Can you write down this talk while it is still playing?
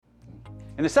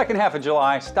In the second half of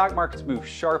July, stock markets moved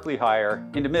sharply higher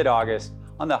into mid-August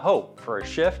on the hope for a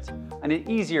shift and an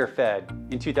easier Fed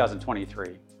in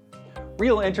 2023.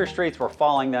 Real interest rates were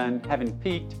falling then, having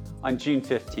peaked on June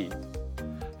 15th.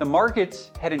 The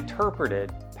markets had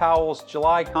interpreted Powell's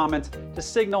July comments to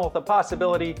signal the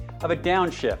possibility of a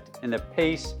downshift in the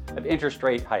pace of interest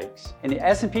rate hikes. And the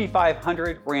S&P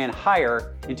 500 ran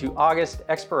higher into August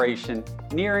expiration,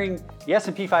 nearing the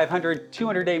S&P 500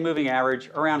 200-day moving average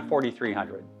around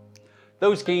 4,300.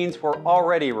 Those gains were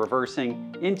already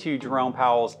reversing into Jerome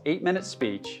Powell's 8-minute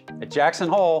speech at Jackson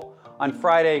Hole on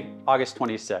Friday, August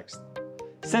 26th.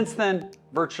 Since then,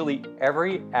 virtually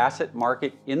every asset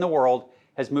market in the world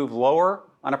has moved lower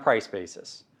on a price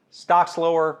basis. Stocks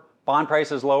lower, bond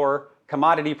prices lower,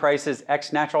 commodity prices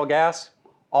ex natural gas,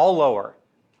 all lower.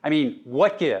 I mean,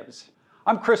 what gives?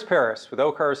 I'm Chris Paris with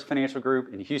Ocar's Financial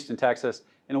Group in Houston, Texas,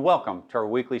 and welcome to our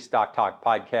weekly Stock Talk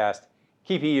podcast,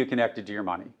 keeping you connected to your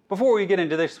money. Before we get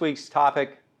into this week's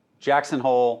topic, Jackson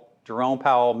Hole, Jerome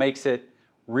Powell makes it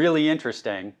really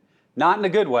interesting, not in a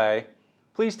good way.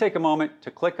 Please take a moment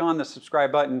to click on the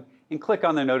subscribe button and click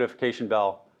on the notification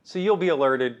bell so you'll be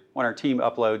alerted when our team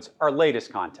uploads our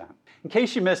latest content. In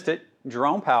case you missed it,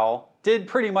 Jerome Powell did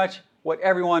pretty much what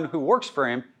everyone who works for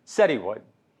him said he would.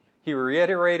 He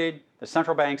reiterated the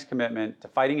central bank's commitment to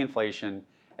fighting inflation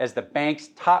as the bank's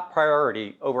top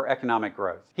priority over economic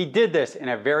growth. He did this in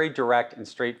a very direct and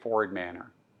straightforward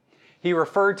manner. He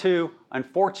referred to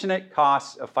unfortunate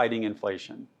costs of fighting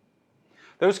inflation.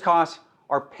 Those costs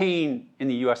are pain in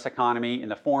the U.S. economy in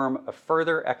the form of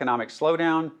further economic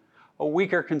slowdown, a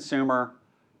weaker consumer,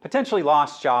 potentially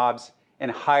lost jobs, and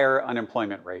higher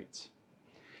unemployment rates.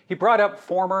 He brought up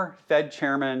former Fed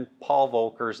Chairman Paul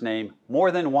Volcker's name more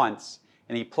than once,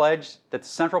 and he pledged that the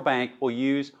central bank will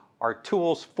use our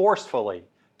tools forcefully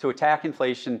to attack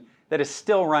inflation that is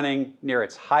still running near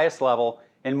its highest level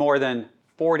in more than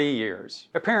 40 years.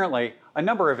 Apparently, a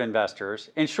number of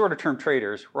investors and shorter-term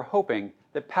traders were hoping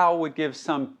that Powell would give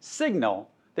some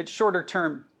signal that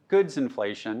shorter-term goods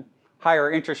inflation,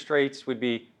 higher interest rates would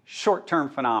be short-term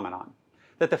phenomenon,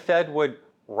 that the Fed would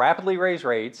rapidly raise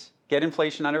rates, get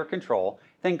inflation under control,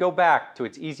 then go back to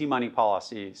its easy money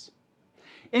policies.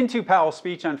 Into Powell's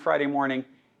speech on Friday morning,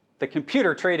 the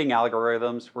computer trading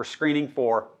algorithms were screening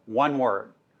for one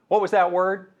word. What was that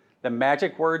word? The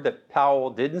magic word that Powell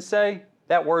didn't say?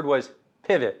 That word was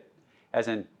pivot, as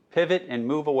in pivot and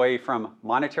move away from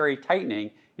monetary tightening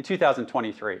in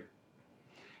 2023.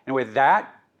 And with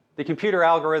that, the computer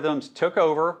algorithms took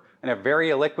over on a very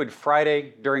illiquid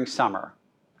Friday during summer.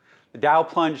 The Dow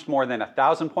plunged more than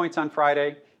 1,000 points on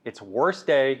Friday, its worst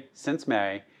day since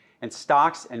May, and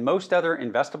stocks and most other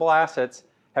investable assets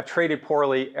have traded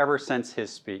poorly ever since his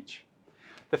speech.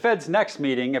 The Fed's next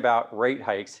meeting about rate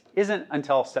hikes isn't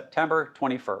until September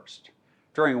 21st,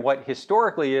 during what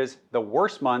historically is the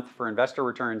worst month for investor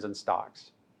returns in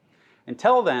stocks.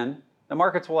 Until then, the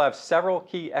markets will have several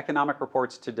key economic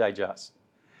reports to digest.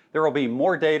 There will be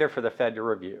more data for the Fed to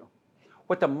review.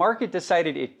 What the market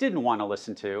decided it didn't want to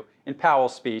listen to in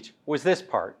Powell's speech was this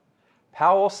part.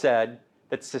 Powell said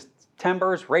that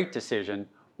September's rate decision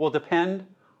will depend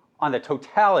on the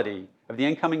totality of the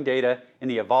incoming data and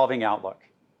the evolving outlook.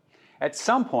 At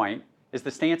some point, as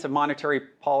the stance of monetary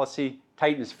policy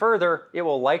tightens further, it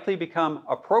will likely become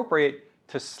appropriate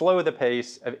to slow the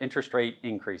pace of interest rate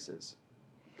increases.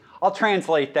 I'll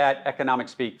translate that economic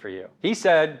speak for you. He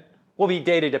said, will be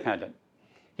data dependent.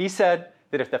 He said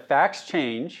that if the facts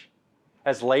change,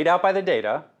 as laid out by the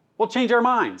data, we'll change our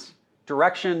minds,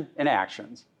 direction, and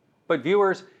actions. But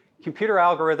viewers, computer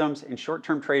algorithms and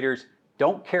short-term traders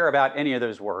don't care about any of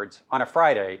those words on a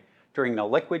Friday during the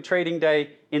liquid trading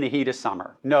day in the heat of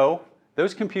summer. No,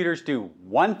 those computers do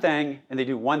one thing, and they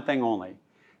do one thing only.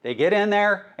 They get in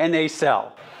there and they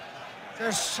sell.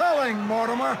 They're selling,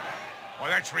 Mortimer. Well,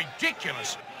 that's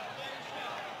ridiculous.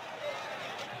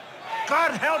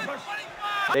 God help us.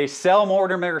 They sell,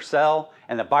 Mortimer, sell,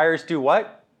 and the buyers do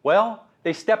what? Well,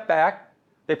 they step back,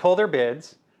 they pull their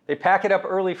bids, they pack it up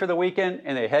early for the weekend,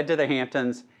 and they head to the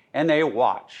Hamptons, and they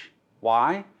watch.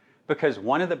 Why? Because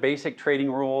one of the basic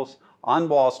trading rules on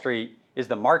Wall Street is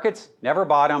the markets never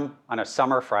bottom on a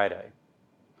summer Friday.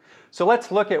 So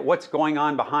let's look at what's going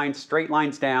on behind straight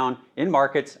lines down in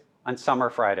markets on summer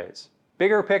Fridays.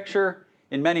 Bigger picture,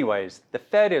 in many ways, the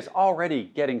Fed is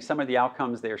already getting some of the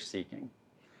outcomes they're seeking.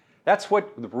 That's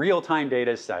what the real-time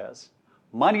data says.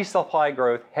 Money supply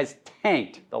growth has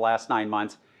tanked the last 9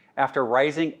 months after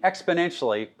rising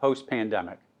exponentially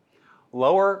post-pandemic.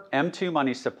 Lower M2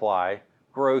 money supply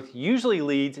growth usually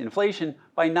leads inflation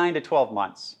by 9 to 12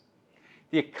 months.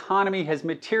 The economy has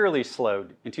materially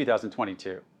slowed in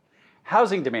 2022.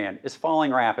 Housing demand is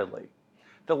falling rapidly.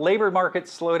 The labor market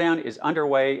slowdown is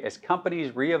underway as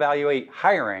companies reevaluate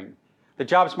hiring. The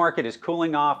jobs market is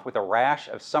cooling off with a rash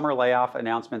of summer layoff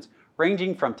announcements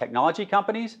ranging from technology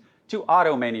companies to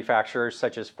auto manufacturers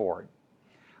such as Ford.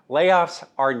 Layoffs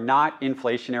are not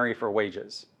inflationary for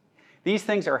wages. These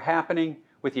things are happening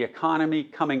with the economy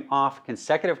coming off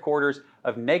consecutive quarters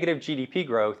of negative GDP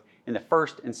growth in the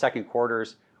first and second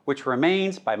quarters, which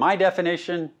remains, by my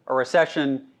definition, a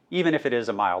recession, even if it is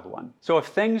a mild one. So if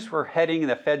things were heading in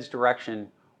the Fed's direction,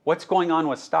 what's going on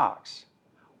with stocks?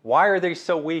 Why are they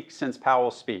so weak since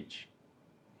Powell's speech?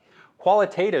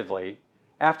 Qualitatively,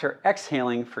 after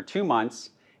exhaling for 2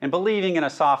 months and believing in a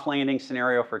soft landing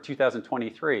scenario for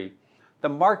 2023, the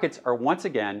markets are once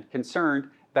again concerned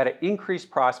about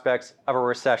increased prospects of a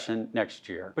recession next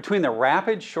year. Between the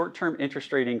rapid short-term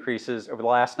interest rate increases over the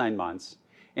last 9 months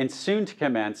and soon to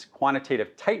commence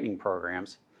quantitative tightening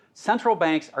programs, central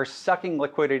banks are sucking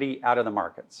liquidity out of the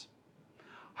markets.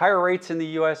 Higher rates in the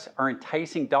U.S. are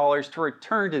enticing dollars to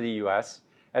return to the U.S.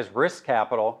 as risk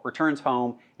capital returns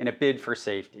home in a bid for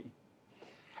safety.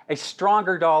 A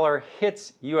stronger dollar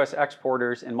hits U.S.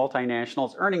 exporters and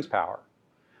multinationals' earnings power.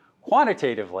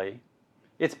 Quantitatively,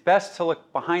 it's best to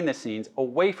look behind the scenes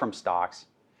away from stocks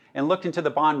and look into the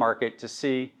bond market to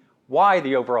see why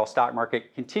the overall stock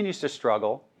market continues to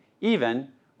struggle, even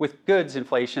with goods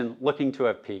inflation looking to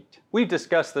have peaked. We've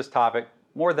discussed this topic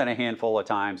more than a handful of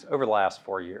times over the last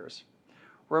 4 years.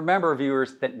 Remember,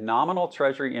 viewers, that nominal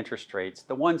Treasury interest rates,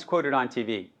 the ones quoted on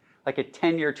TV, like a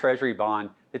 10-year Treasury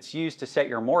bond that's used to set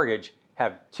your mortgage,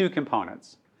 have 2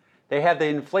 components. They have the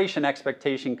inflation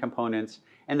expectation components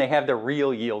and they have the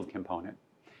real yield component.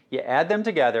 You add them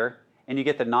together and you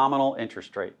get the nominal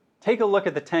interest rate. Take a look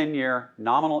at the 10-year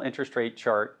nominal interest rate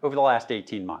chart over the last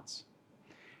 18 months.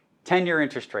 10-year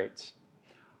interest rates,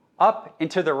 up and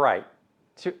to the right,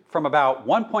 from about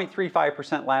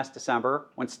 1.35% last December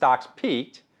when stocks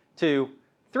peaked to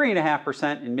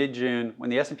 3.5% in mid-June when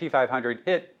the S&P 500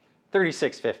 hit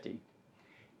 3650.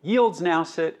 Yields now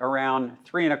sit around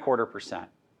 3.25%.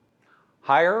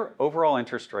 Higher overall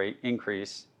interest rate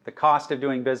increase the cost of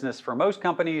doing business for most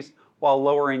companies while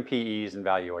lowering PEs and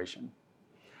valuation.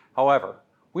 However,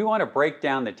 we want to break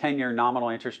down the 10-year nominal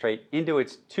interest rate into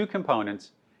its 2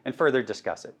 components and further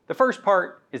discuss it. The first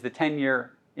part is the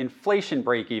 10-year inflation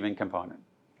break-even component.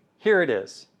 Here it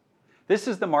is. This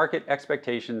is the market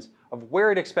expectations of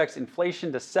where it expects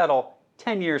inflation to settle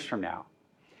 10 years from now.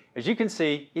 As you can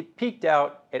see, it peaked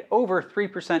out at over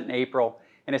 3% in April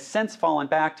and has since fallen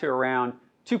back to around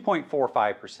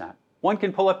 2.45%. One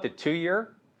can pull up the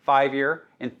 2-year, 5-year,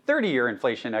 and 30-year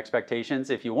inflation expectations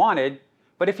if you wanted,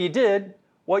 but if you did,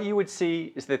 what you would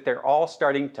see is that they're all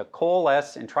starting to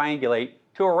coalesce and triangulate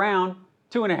to around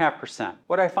 2.5%.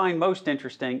 What I find most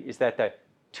interesting is that the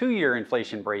 2-year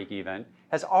inflation break-even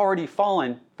has already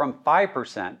fallen from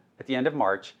 5% at the end of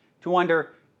March to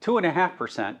under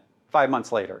 2.5% 5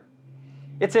 months later.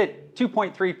 It's at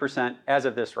 2.3% as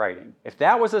of this writing. If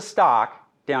that was a stock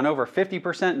down over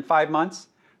 50% in 5 months,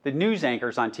 the news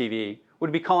anchors on TV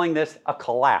would be calling this a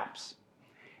collapse.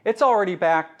 It's already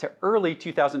back to early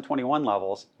 2021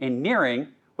 levels and nearing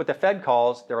what the Fed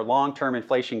calls their long-term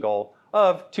inflation goal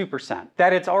of 2%.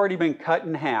 That it's already been cut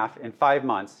in half in 5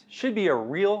 months should be a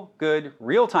real good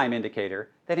real-time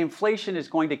indicator that inflation is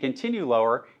going to continue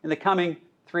lower in the coming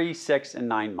 3, 6, and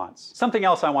 9 months. Something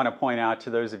else I want to point out to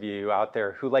those of you out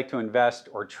there who like to invest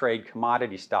or trade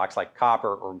commodity stocks like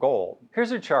copper or gold.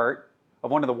 Here's a chart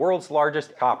of one of the world's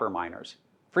largest copper miners,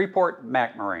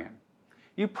 Freeport-McMoRan.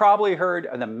 You probably heard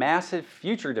of the massive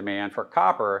future demand for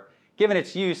copper given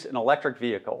its use in electric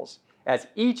vehicles, as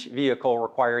each vehicle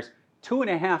requires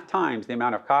 2.5 times the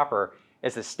amount of copper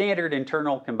as the standard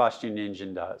internal combustion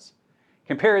engine does.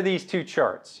 Compare these 2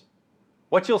 charts.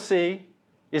 What you'll see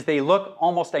is they look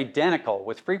almost identical,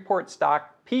 with Freeport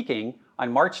stock peaking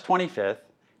on March 25th,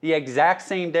 the exact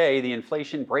same day the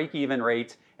inflation break-even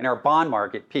rates in our bond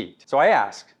market peaked. So I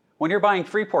ask, when you're buying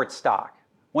Freeport stock,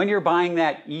 when you're buying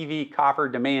that EV copper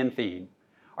demand theme,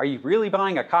 are you really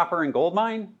buying a copper and gold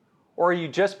mine? Or are you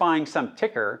just buying some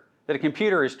ticker that a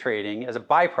computer is trading as a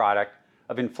byproduct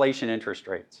of inflation interest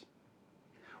rates?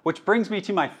 Which brings me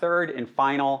to my third and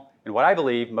final, and what I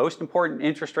believe most important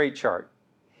interest rate chart.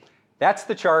 That's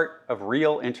the chart of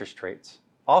real interest rates,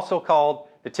 also called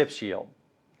the TIPS yield.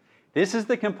 This is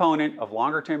the component of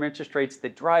longer-term interest rates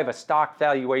that drive a stock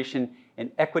valuation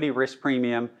and equity risk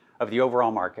premium of the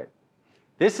overall market.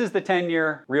 This is the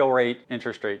 10-year real rate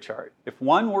interest rate chart. If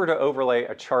one were to overlay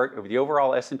a chart of the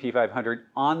overall S&P 500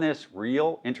 on this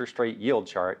real interest rate yield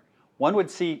chart, one would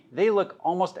see they look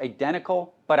almost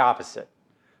identical but opposite.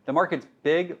 The market's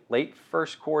big late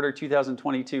first quarter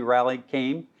 2022 rally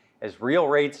came as real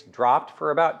rates dropped for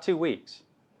about 2 weeks.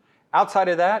 Outside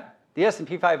of that, the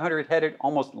S&P 500 headed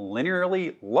almost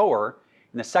linearly lower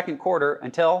in the second quarter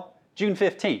until June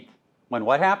 15th. When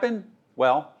what happened?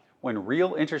 Well, when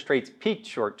real interest rates peaked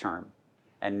short term.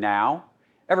 And now,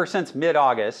 ever since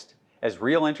mid-August, as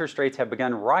real interest rates have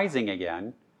begun rising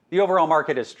again, the overall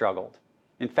market has struggled.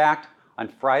 In fact, on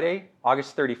Friday,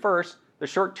 August 31st, the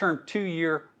short-term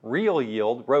 2-year real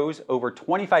yield rose over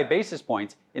 25 basis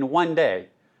points in one day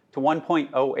to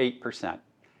 1.08%.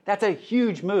 That's a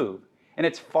huge move, and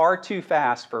it's far too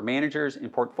fast for managers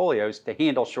and portfolios to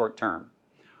handle short term.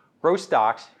 Growth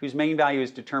stocks, whose main value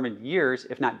is determined years,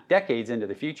 if not decades into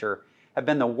the future, have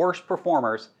been the worst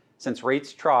performers since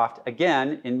rates troughed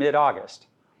again in mid-August,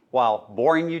 while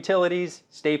boring utilities,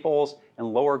 staples,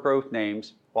 and lower growth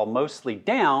names, while mostly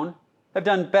down, have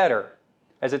done better.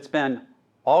 As it's been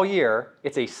all year,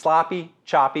 it's a sloppy,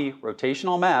 choppy,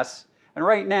 rotational mess, and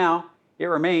right now, it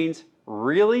remains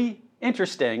really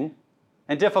interesting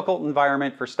and difficult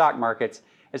environment for stock markets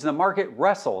as the market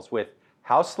wrestles with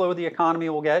how slow the economy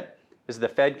will get as the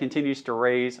Fed continues to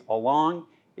raise along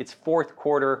its fourth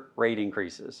quarter rate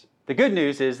increases. The good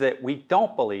news is that we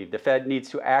don't believe the Fed needs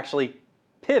to actually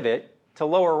pivot to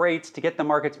lower rates to get the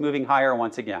markets moving higher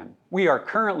once again. We are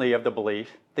currently of the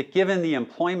belief that given the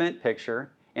employment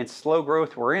picture and slow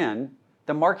growth we're in,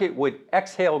 the market would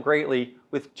exhale greatly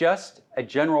with just a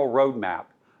general roadmap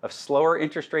of slower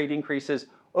interest rate increases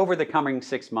over the coming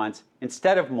 6 months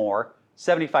instead of more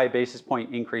 75 basis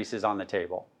point increases on the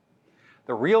table.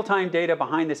 The real-time data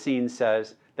behind the scenes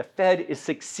says the Fed is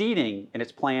succeeding in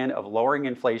its plan of lowering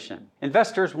inflation.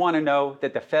 Investors want to know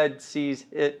that the Fed sees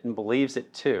it and believes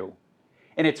it too,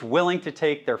 and it's willing to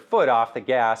take their foot off the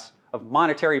gas of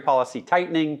monetary policy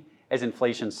tightening as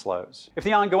inflation slows. If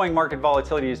the ongoing market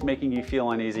volatility is making you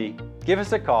feel uneasy, give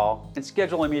us a call and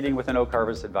schedule a meeting with an Oak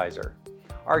Harvest advisor.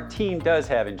 Our team does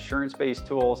have insurance-based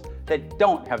tools that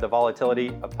don't have the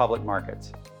volatility of public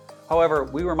markets. However,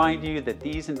 we remind you that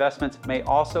these investments may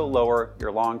also lower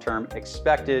your long-term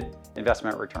expected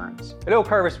investment returns. At Oak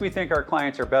Harvest, we think our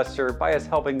clients are best served by us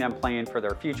helping them plan for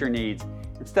their future needs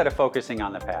instead of focusing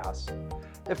on the past.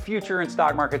 The future in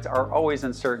stock markets are always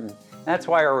uncertain. That's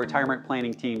why our retirement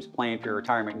planning teams plan for your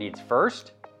retirement needs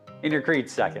first and your creed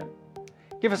second.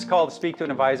 Give us a call to speak to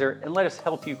an advisor and let us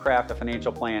help you craft a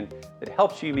financial plan that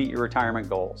helps you meet your retirement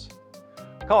goals.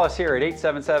 Call us here at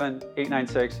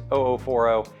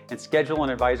 877-896-0040 and schedule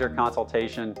an advisor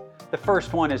consultation. The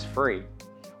first one is free.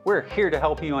 We're here to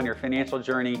help you on your financial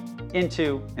journey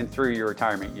into and through your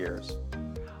retirement years.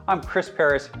 I'm Chris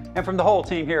Paris, and from the whole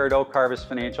team here at Oak Harvest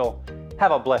Financial,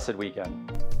 have a blessed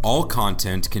weekend. All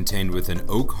content contained within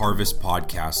Oak Harvest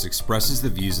podcast expresses the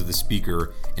views of the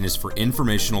speaker and is for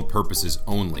informational purposes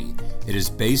only. It is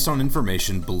based on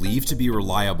information believed to be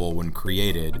reliable when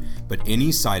created, but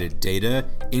any cited data,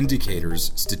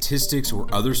 indicators, statistics, or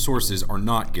other sources are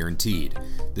not guaranteed.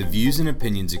 The views and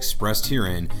opinions expressed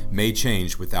herein may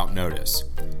change without notice.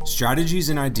 Strategies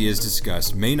and ideas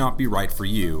discussed may not be right for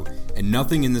you, and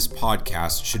nothing in this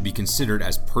podcast should be considered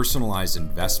as personalized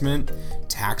investment,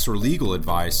 tax or legal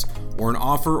advice, or an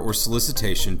offer or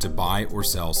solicitation to buy or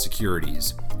sell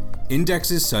securities.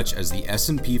 Indexes such as the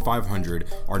S&P 500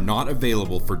 are not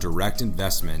available for direct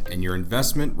investment, and your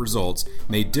investment results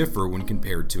may differ when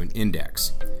compared to an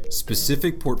index.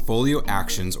 Specific portfolio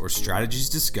actions or strategies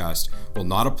discussed will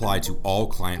not apply to all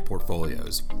client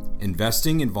portfolios.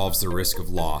 Investing involves the risk of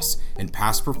loss, and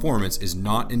past performance is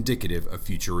not indicative of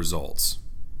future results.